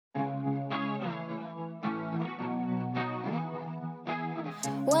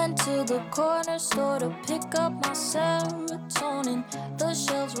Went to the corner store to pick up my serotonin. The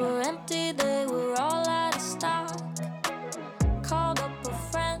shelves were empty, they were all out of stock. Called up a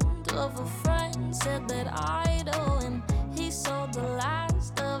friend of a friend, said that I'd owe him. He sold the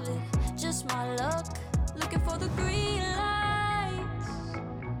last of it, just my luck. Looking for the green lights.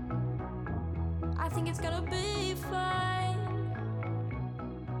 I think it's gonna be fine.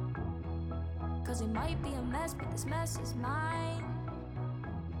 Cause it might be a mess, but this mess is mine.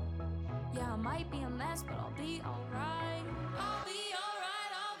 Yeah, I might be a mess, but I'll be alright. I'll be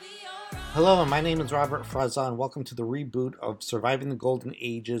alright, I'll be alright. Hello, my name is Robert Frezza, and welcome to the reboot of Surviving the Golden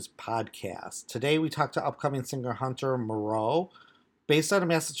Ages podcast. Today we talk to upcoming singer Hunter Moreau. Based out of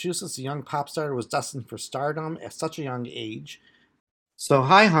Massachusetts, the young pop star was destined for stardom at such a young age. So,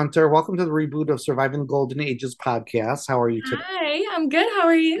 hi Hunter, welcome to the reboot of Surviving the Golden Ages podcast. How are you today? Hi, I'm good. How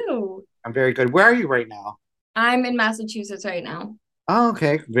are you? I'm very good. Where are you right now? I'm in Massachusetts right now. Oh,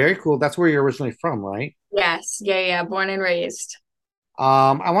 okay, very cool. That's where you're originally from, right? Yes, yeah, born and raised.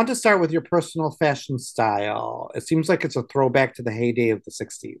 I want to start with your personal fashion style. It seems like it's a throwback to the heyday of the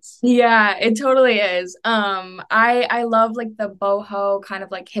 60s. Yeah, it totally is. I love like the boho kind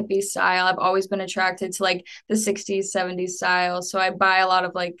of like hippie style. I've always been attracted to like the 60s, 70s style. So I buy a lot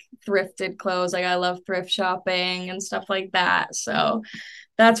of like thrifted clothes. Like I love thrift shopping and stuff like that. So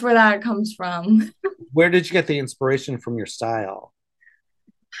that's where that comes from. Where did you get the inspiration from your style?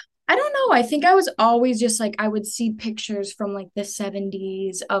 I don't know. I think I was always just like I would see pictures from like the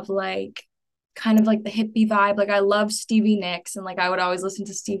 70s of like kind of like the hippie vibe. Like I love Stevie Nicks and like I would always listen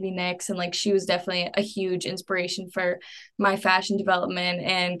to Stevie Nicks and like she was definitely a huge inspiration for my fashion development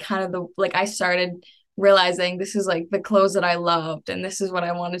and kind of the like I started realizing this is like the clothes that I loved and this is what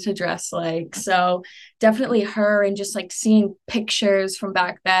I wanted to dress like. So definitely her and just like seeing pictures from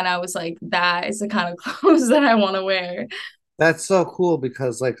back then, I was like, that is the kind of clothes that I want to wear. That's so cool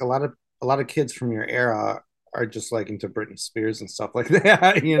because like a lot of kids from your era are just like into Britney Spears and stuff like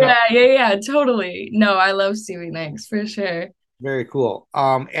that, you know. Yeah, totally. No, I love Stevie Nicks for sure. Very cool.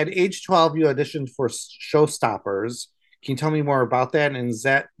 At age 12, you auditioned for Showstoppers. Can you tell me more about that? And is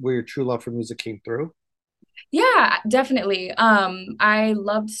that where your true love for music came through? Yeah, definitely. I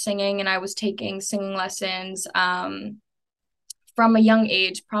loved singing and I was taking singing lessons from a young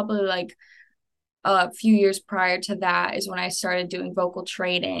age, probably like a few years prior to that is when I started doing vocal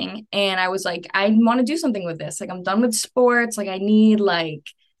training and I was like I want to do something with this. Like I'm done with sports, I need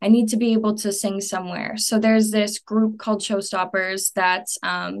to be able to sing somewhere. So there's this group called Showstoppers that's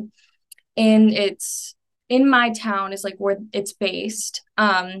in my town is like where it's based.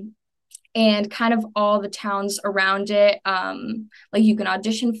 And kind of all the towns around it, like you can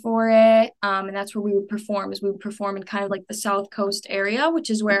audition for it, and that's where we would perform is we would perform in kind of like the South Coast area,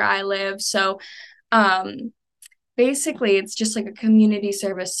 which is where I live. So um, basically it's just like a community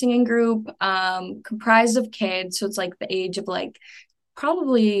service singing group, comprised of kids, so it's like the age of like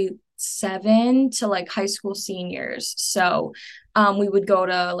probably 7 to like high school seniors. So we would go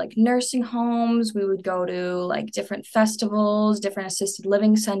to like nursing homes, we would go to like different festivals, different assisted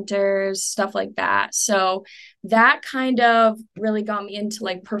living centers, stuff like that. So that kind of really got me into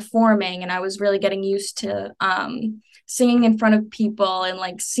like performing, and I was really getting used to singing in front of people and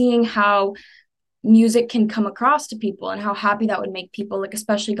like seeing how music can come across to people and how happy that would make people, like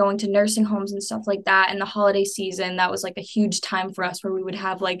especially going to nursing homes and stuff like that in the holiday season. That was like a huge time for us where we would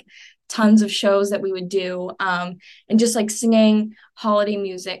have like tons of shows that we would do, and just like singing holiday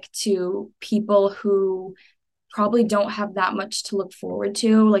music to people who probably don't have that much to look forward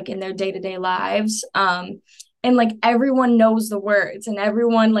to like in their day-to-day lives, and like everyone knows the words and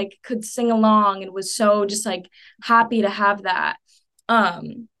everyone like could sing along and was so just like happy to have that.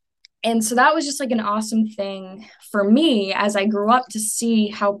 Um and so that was just like an awesome thing for me as I grew up to see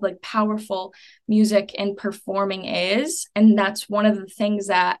how like powerful music and performing is. And that's one of the things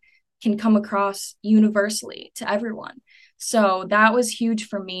that can come across universally to everyone. So that was huge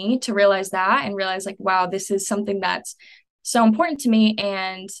for me to realize that and realize like, wow, this is something that's so important to me.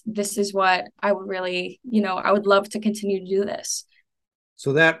 And this is what I would really, I would love to continue to do this.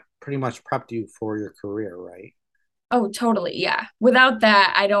 So that pretty much prepped you for your career, right? Oh, totally. Yeah. Without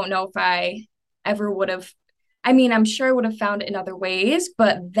that, I don't know if I ever would have. I mean, I'm sure I would have found it in other ways,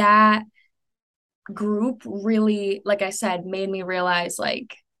 but that group really, like I said, made me realize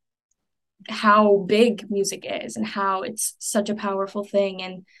like how big music is and how it's such a powerful thing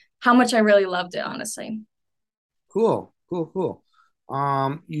and how much I really loved it, honestly. Cool, cool, cool.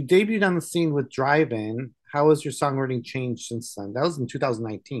 You debuted on the scene with Drive-In. How has your songwriting changed since then? That was in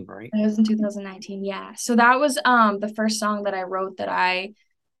 2019, right? That was in 2019. Yeah. So that was the first song that I wrote that I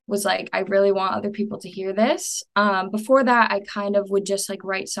was like, I really want other people to hear this. Before that, I kind of would just like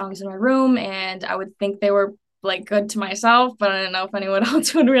write songs in my room and I would think they were like good to myself, but I don't know if anyone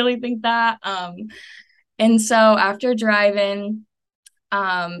else would really think that. And so after driving,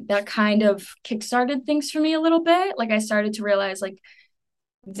 that kind of kickstarted things for me a little bit. Like I started to realize like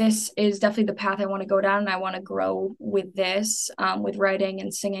this is definitely the path I want to go down and I want to grow with this, with writing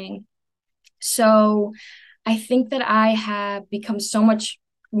and singing. So I think that I have become so much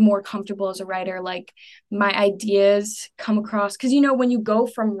more comfortable as a writer. Like my ideas come across because when you go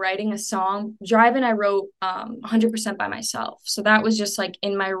from writing a song, driving, I wrote 100% by myself. So that was just like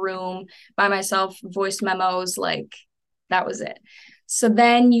in my room by myself, voice memos, like that was it. So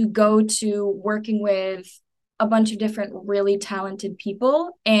then you go to working with a bunch of different really talented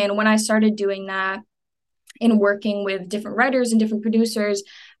people. And when I started doing that and working with different writers and different producers,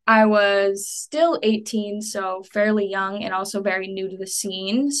 I was still 18, so fairly young and also very new to the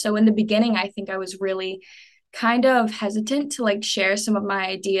scene. So in the beginning, I think I was really kind of hesitant to like share some of my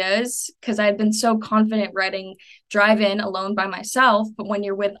ideas because I'd been so confident writing Drive In alone by myself. But when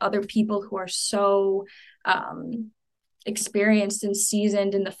you're with other people who are so experienced and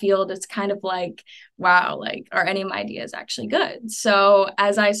seasoned in the field, it's kind of like, wow, like, are any of my ideas actually good? So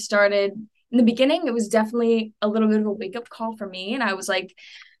as I started in the beginning, it was definitely a little bit of a wake-up call for me. And I was like,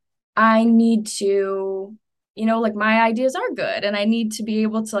 I need to, like my ideas are good and I need to be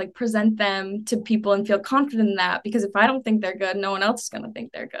able to like present them to people and feel confident in that because if I don't think they're good, no one else is going to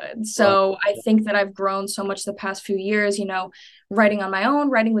think they're good. So I think that I've grown so much the past few years, writing on my own,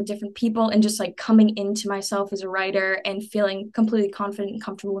 writing with different people and just like coming into myself as a writer and feeling completely confident and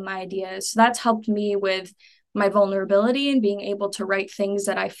comfortable with my ideas. So that's helped me with my vulnerability and being able to write things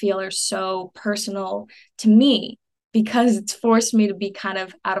that I feel are so personal to me because it's forced me to be kind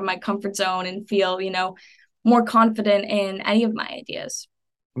of out of my comfort zone and feel, more confident in any of my ideas.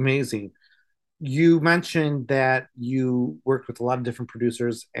 Amazing. You mentioned that you worked with a lot of different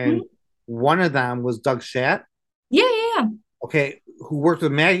producers, and one of them was Doug Schatt. Yeah. Okay, who worked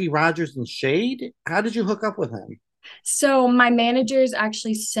with Maggie Rogers and Shade. How did you hook up with him? So my managers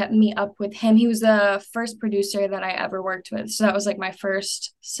actually set me up with him. He was the first producer that I ever worked with. So that was like my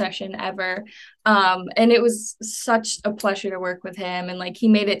first session ever. And it was such a pleasure to work with him. And like he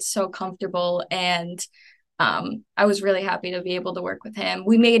made it so comfortable. And I was really happy to be able to work with him.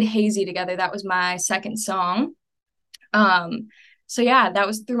 We made Hazy together. That was my second song. So yeah, that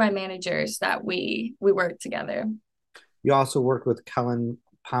was through my managers that we worked together. You also worked with Kellen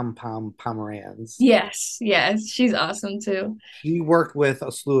Pom Pom Pomeranz. Yes, she's awesome too. She worked with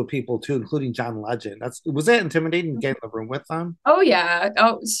a slew of people too, including John Legend. Was that intimidating to get in the room with them? Oh yeah,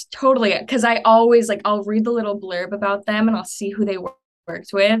 oh totally. Because I always like I'll read the little blurb about them and I'll see who they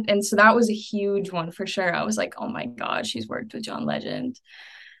worked with, and so that was a huge one for sure. I was like, oh my God, she's worked with John Legend.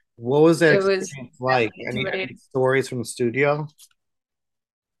 What was that It was experience like? Any stories from the studio?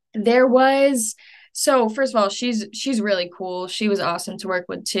 There was so first of all, she's really cool. She was awesome to work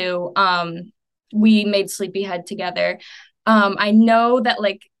with too. We made Sleepyhead together. I know that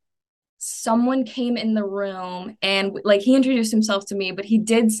like someone came in the room and like he introduced himself to me, but he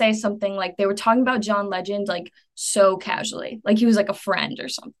did say something like they were talking about John Legend like so casually, like he was like a friend or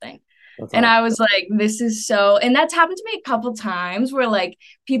something. And I was like, this is so, and that's happened to me a couple times where like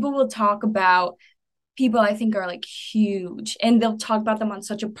people will talk about people I think are like huge and they'll talk about them on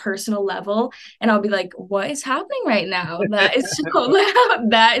such a personal level. And I'll be like, what is happening right now? That is so loud.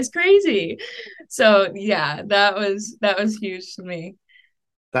 That is crazy. So yeah, that was huge to me.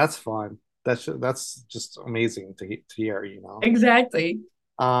 That's fun. That's just amazing to hear, Exactly.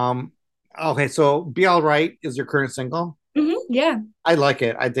 Um, okay, so Be All Right is your current single. Yeah. I like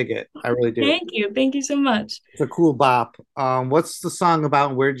it. I dig it. I really do. Thank you. Thank you so much. It's a cool bop. What's the song about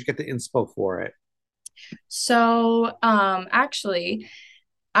and where did you get the inspo for it? So, actually,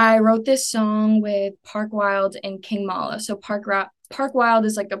 I wrote this song with Park Wild and King Mala. So Park Wild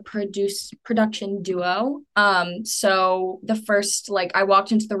is like a production duo. So the first like I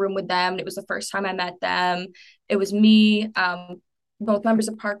walked into the room with them, and it was the first time I met them. It was me, both members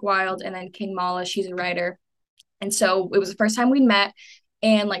of Park Wild, and then King Mala. She's a writer, and so it was the first time we met.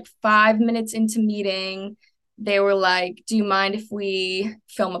 And like 5 minutes into meeting, they were like, do you mind if we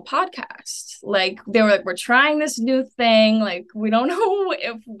film a podcast? Like they were like, we're trying this new thing. Like we don't know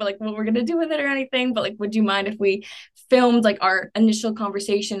if like what we're gonna do with it or anything, but like, would you mind if we filmed like our initial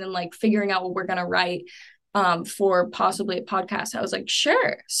conversation and like figuring out what we're gonna write for possibly a podcast? I was like,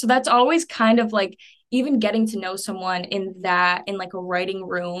 sure. So that's always kind of like even getting to know someone in like a writing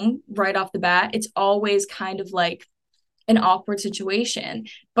room right off the bat, it's always kind of like an awkward situation.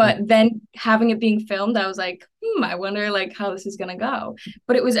 But then having it being filmed, I was like, I wonder like how this is gonna go.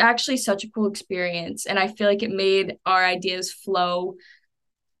 But it was actually such a cool experience. And I feel like it made our ideas flow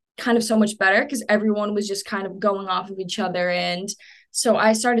kind of so much better because everyone was just kind of going off of each other. And so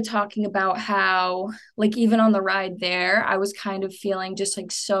I started talking about how, like, even on the ride there, I was kind of feeling just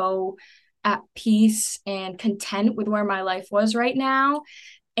like so at peace and content with where my life was right now.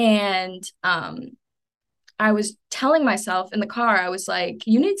 And I was telling myself in the car, I was like,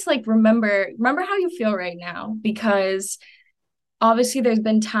 you need to like remember how you feel right now, because obviously there's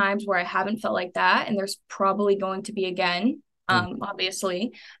been times where I haven't felt like that, and there's probably going to be again,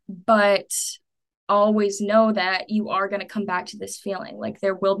 obviously, but always know that you are going to come back to this feeling. Like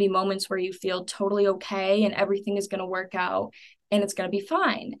there will be moments where you feel totally okay and everything is going to work out and it's going to be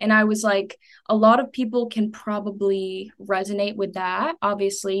fine. And I was like, a lot of people can probably resonate with that.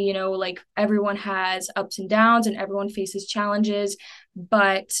 Obviously, you know, like everyone has ups and downs and everyone faces challenges,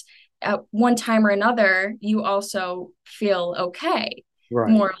 but at one time or another, you also feel okay, Right.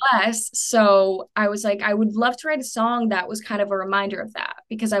 more or less. So I was like, I would love to write a song that was kind of a reminder of that,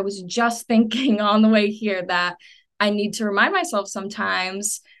 because I was just thinking on the way here that I need to remind myself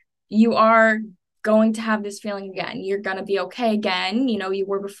sometimes you are going to have this feeling again. You're going to be okay again. You know, you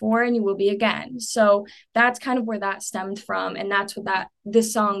were before and you will be again. So that's kind of where that stemmed from. And that's what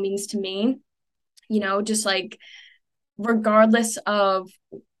this song means to me. You know, just like regardless of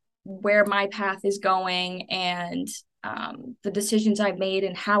where my path is going and the decisions I've made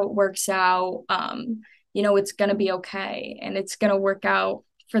and how it works out, you know, it's gonna be okay and it's gonna work out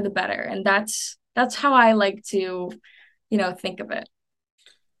for the better. And that's how I like to, you know, think of it.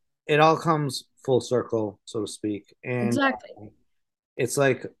 It all comes full circle, so to speak. And Exactly. it's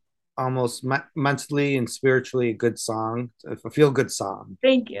like almost mentally and spiritually a good song, a feel good song.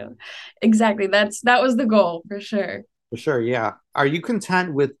 Thank you. Exactly. That was the goal for sure. For sure, yeah. Are you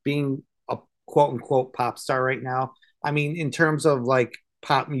content with being a quote unquote pop star right now? I mean, in terms of like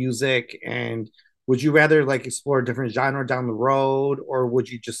pop music, and would you rather like explore a different genre down the road, or would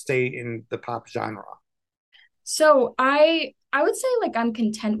you just stay in the pop genre? So I would say like I'm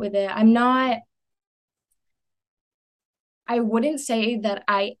content with it. I wouldn't say that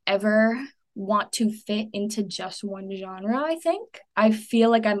I ever want to fit into just one genre, I think. I feel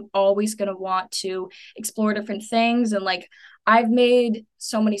like I'm always going to want to explore different things. And like, I've made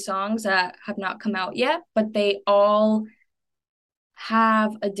so many songs that have not come out yet, but they all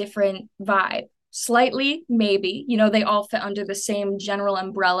have a different vibe. Slightly, maybe, you know, they all fit under the same general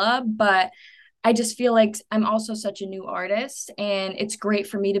umbrella, but I just feel like I'm also such a new artist, and it's great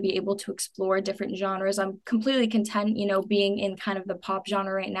for me to be able to explore different genres. I'm completely content, you know, being in kind of the pop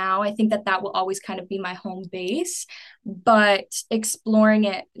genre right now. I think that that will always kind of be my home base, but exploring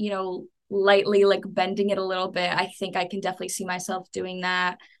it, you know, lightly, like bending it a little bit, I think I can definitely see myself doing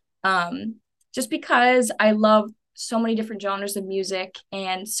that. Um, just because I love so many different genres of music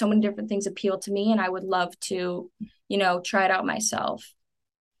and so many different things appeal to me, and I would love to, you know, try it out myself.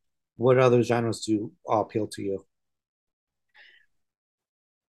 What other genres do appeal to you?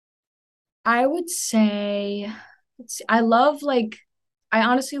 I would say, let's see, I love like, I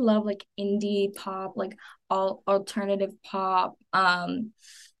honestly love like indie pop, like all alternative pop.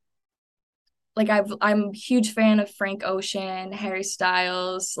 Like I'm a huge fan of Frank Ocean, Harry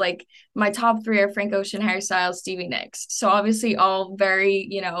Styles. Like my top three are Frank Ocean, Harry Styles, Stevie Nicks. So obviously all very,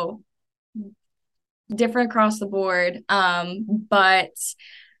 you know, different across the board. But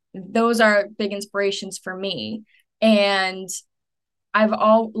those are big inspirations for me. And I've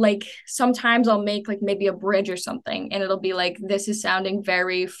all like sometimes I'll make like maybe a bridge or something and it'll be like this is sounding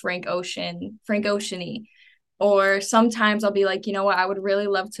very Frank Oceany. Or sometimes I'll be like, you know what, I would really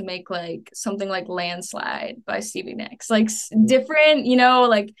love to make like something like Landslide by Stevie Nicks. Like different, you know,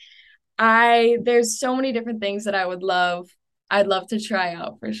 like I there's so many different things that I'd love to try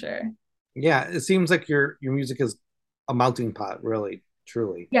out for sure. Yeah, it seems like your music is a melting pot, really,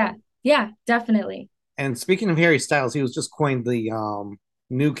 truly. Yeah. Yeah, definitely. And speaking of Harry Styles, he was just coined the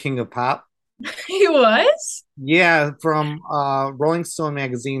new king of pop. He was? Yeah, from Rolling Stone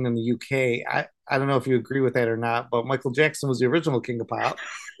magazine in the UK. I don't know if you agree with that or not, but Michael Jackson was the original king of pop.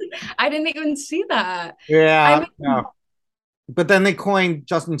 I didn't even see that. I Yeah, mean, yeah. But then they coined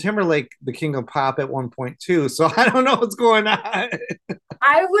Justin Timberlake the king of pop at one point too. So I don't know what's going on.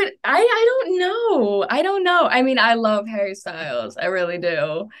 I don't know. I don't know. I mean, I love Harry Styles. I really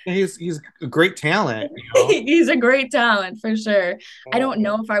do. He's a great talent, you know. He's a great talent for sure. I don't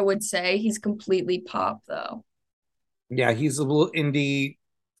know if I would say he's completely pop though. Yeah, he's a little indie,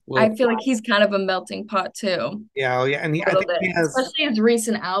 little I feel like he's kind of a melting pot too, yeah, oh, yeah, and a I little think bit. he has Especially his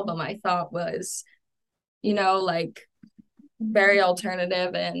recent album, I thought was, you know, like very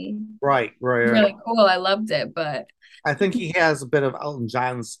alternative and Right, right, right. really cool. I loved it, but I think he has a bit of Elton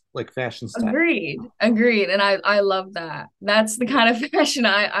John's like fashion style. agreed. And I love that. That's the kind of fashion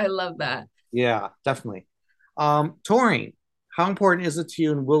I love that. Yeah, definitely. Touring, how important is it to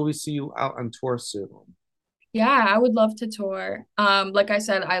you, and will we see you out on tour soon? Yeah, I would love to tour. Like I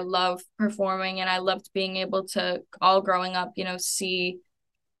said, I love performing and I loved being able to all growing up, see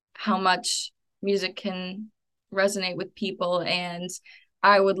how much music can resonate with people. And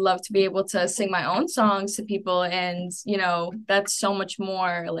I would love to be able to sing my own songs to people. And, that's so much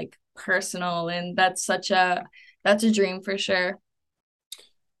more like personal. And that's a dream for sure.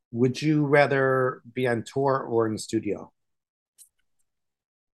 Would you rather be on tour or in the studio?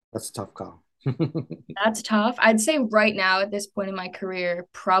 That's a tough call. That's tough. I'd say right now at this point in my career,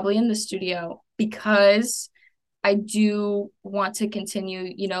 probably in the studio because I do want to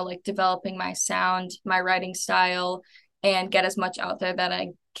continue, like developing my sound, my writing style, and get as much out there that I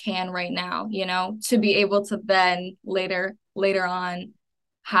can right now, to be able to then later on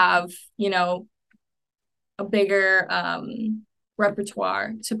have, a bigger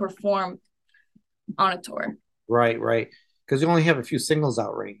repertoire to perform on a tour. Right, right. Because you only have a few singles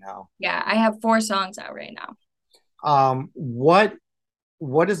out right now. Yeah, I have 4 songs out right now.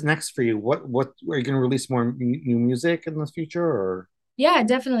 What is next for you? What are you going to release more new music in the future, or? Yeah,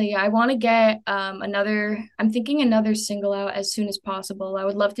 definitely. I want to get I'm thinking another single out as soon as possible. I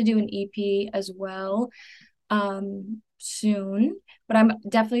would love to do an EP as well soon, but I'm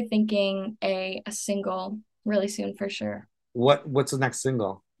definitely thinking a single really soon for sure. What's the next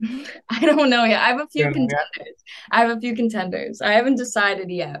single? I don't know yet. I have a You few don't know yet? contenders. I haven't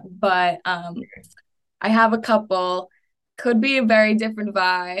decided yet, but I have a couple. Could be a very different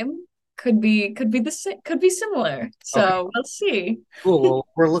vibe. Could be similar. Okay, So we'll see. cool. Well,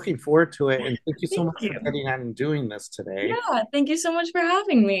 we're looking forward to it, and thank you so Thank much for you. getting on and doing this today. Yeah, thank you so much for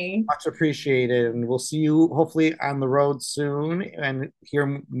having me. Much appreciated, and we'll see you hopefully on the road soon and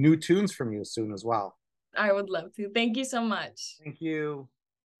hear new tunes from you soon as well. I would love to. Thank you so much. Thank you.